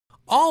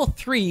All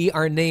three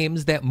are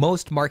names that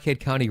most Marquette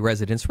County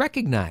residents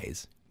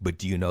recognize. But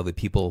do you know the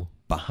people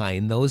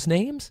behind those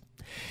names?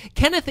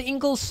 Kenneth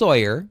Ingalls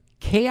Sawyer,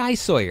 K.I.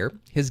 Sawyer,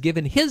 has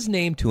given his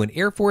name to an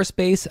Air Force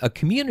base, a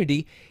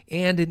community,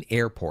 and an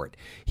airport.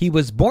 He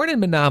was born in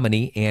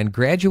Menominee and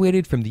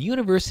graduated from the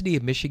University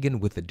of Michigan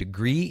with a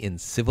degree in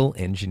civil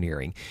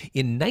engineering.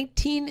 In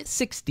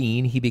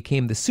 1916, he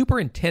became the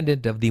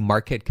superintendent of the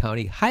Marquette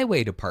County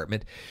Highway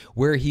Department,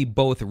 where he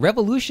both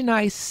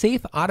revolutionized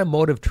safe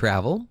automotive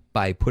travel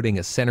by putting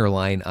a center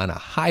line on a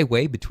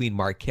highway between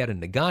Marquette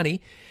and Negaunee,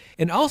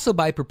 and also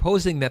by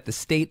proposing that the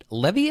state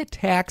levy a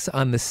tax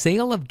on the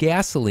sale of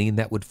gasoline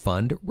that would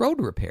fund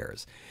road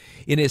repairs.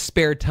 In his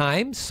spare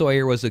time,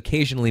 Sawyer was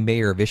occasionally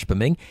mayor of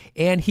Ishpeming,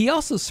 and he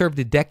also served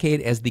a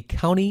decade as the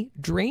county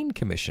drain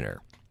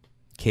commissioner.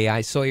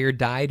 K.I. Sawyer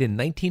died in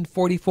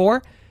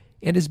 1944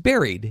 and is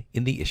buried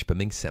in the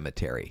Ishpeming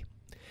Cemetery.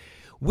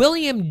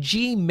 William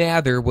G.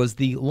 Mather was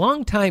the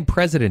longtime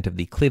president of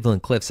the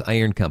Cleveland Cliffs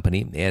Iron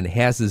Company and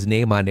has his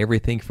name on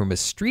everything from a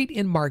street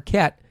in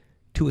Marquette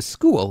to a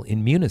school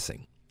in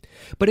Munising.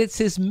 But it's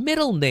his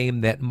middle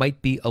name that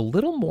might be a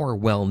little more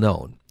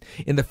well-known.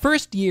 In the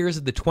first years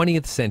of the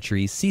 20th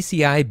century,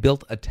 CCI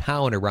built a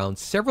town around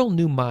several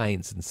new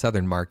mines in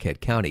southern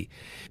Marquette County.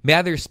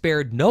 Mather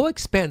spared no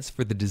expense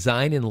for the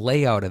design and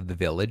layout of the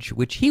village,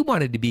 which he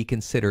wanted to be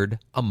considered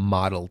a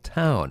model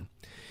town.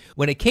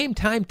 When it came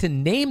time to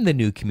name the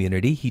new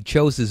community, he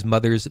chose his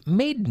mother's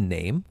maiden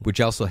name, which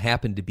also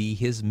happened to be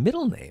his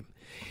middle name.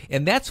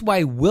 And that's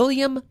why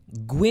William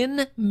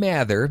Gwynn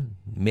Mather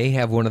may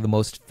have one of the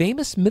most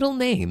famous middle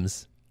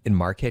names in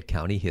Marquette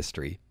County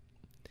history.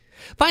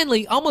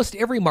 Finally, almost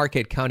every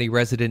Marquette County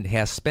resident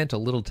has spent a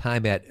little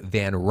time at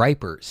Van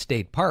Riper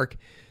State Park.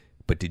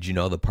 But did you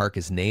know the park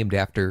is named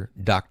after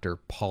Dr.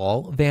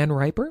 Paul Van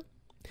Riper?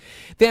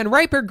 Van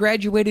Riper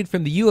graduated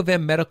from the U of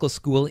M Medical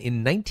School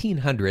in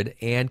 1900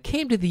 and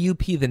came to the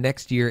UP the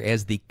next year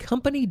as the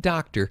company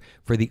doctor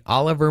for the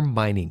Oliver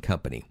Mining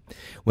Company.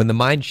 When the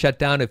mine shut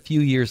down a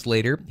few years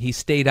later, he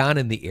stayed on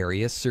in the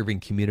area, serving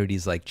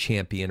communities like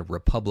Champion,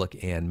 Republic,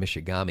 and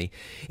Michigami.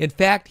 In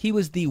fact, he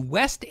was the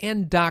West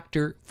End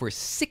doctor for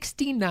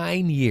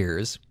 69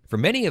 years. For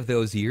many of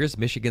those years,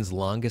 Michigan's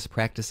longest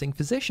practicing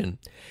physician.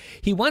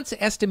 He once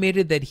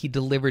estimated that he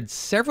delivered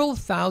several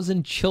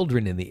thousand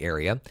children in the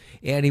area,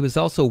 and he was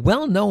also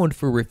well known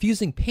for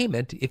refusing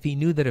payment if he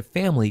knew that a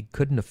family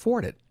couldn't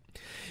afford it.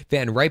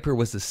 Van Riper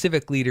was a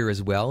civic leader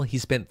as well. He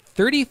spent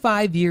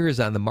 35 years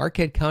on the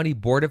Marquette County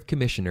Board of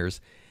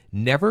Commissioners,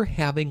 never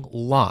having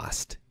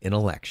lost an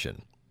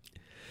election.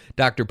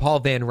 Dr. Paul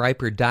Van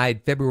Riper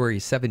died February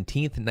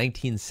 17,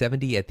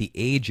 1970, at the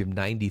age of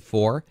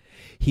 94.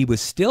 He was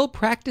still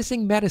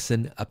practicing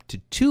medicine up to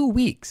 2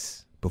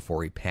 weeks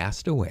before he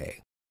passed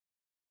away.